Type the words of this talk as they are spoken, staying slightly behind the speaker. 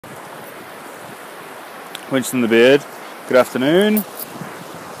Winston the Beard. Good afternoon.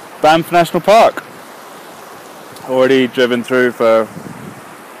 Banff National Park. Already driven through for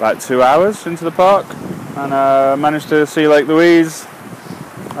about 2 hours into the park, and managed to see Lake Louise,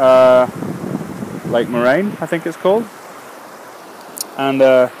 Lake Moraine, I think it's called,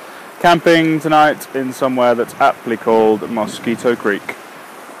 and camping tonight in somewhere that's aptly called Mosquito Creek.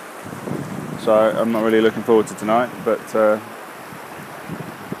 So I'm not really looking forward to tonight, but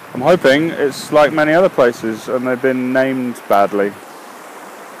I'm hoping it's like many other places and they've been named badly.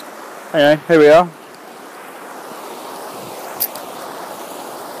 Anyway, here we are.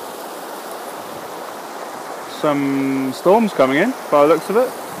 Some storms coming in, by the looks of it,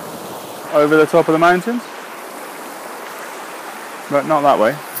 over the top of the mountains, but not that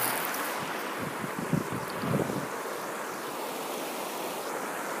way.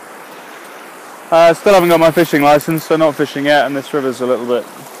 Still haven't got my fishing license, so not fishing yet, and this river's a little bit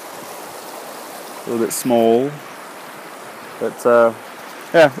small, but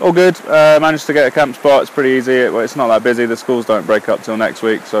yeah, all good. Managed to get a camp spot. It's pretty easy. It's not that busy. The schools don't break up till next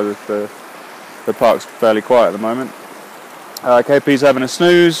week, so the park's fairly quiet at the moment. KP's having a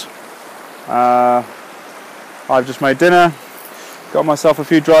snooze. I've just made dinner. Got myself a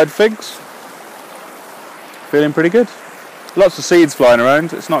few dried figs. Feeling pretty good. Lots of seeds flying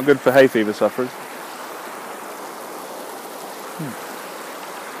around. It's not good for hay fever sufferers.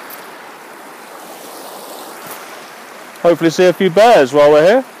 Hopefully see a few bears while we're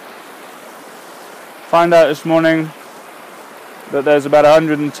here. Find out this morning that there's about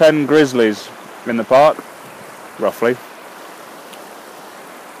 110 grizzlies in the park, roughly.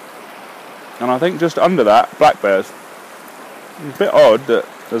 And I think just under that, black bears. It's a bit odd that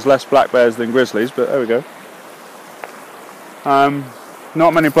there's less black bears than grizzlies, but there we go.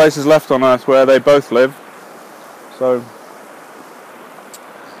 Not many places left on Earth where they both live, so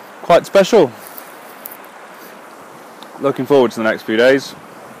quite special. Looking forward to the next few days.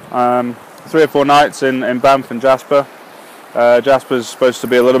 3 or 4 nights in Banff and Jasper. Jasper's supposed to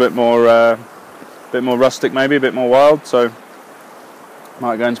be a little bit more rustic, maybe a bit more wild, so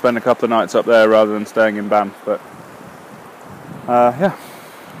might go and spend a couple of nights up there rather than staying in Banff. But yeah,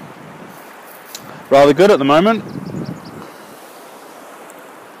 rather good at the moment.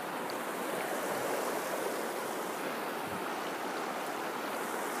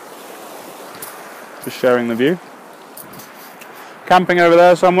 Just sharing the view. Camping over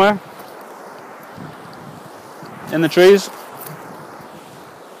there somewhere in the trees.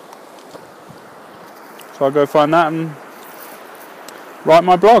 So I'll go find that and write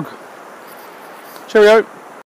my blog. Cheerio.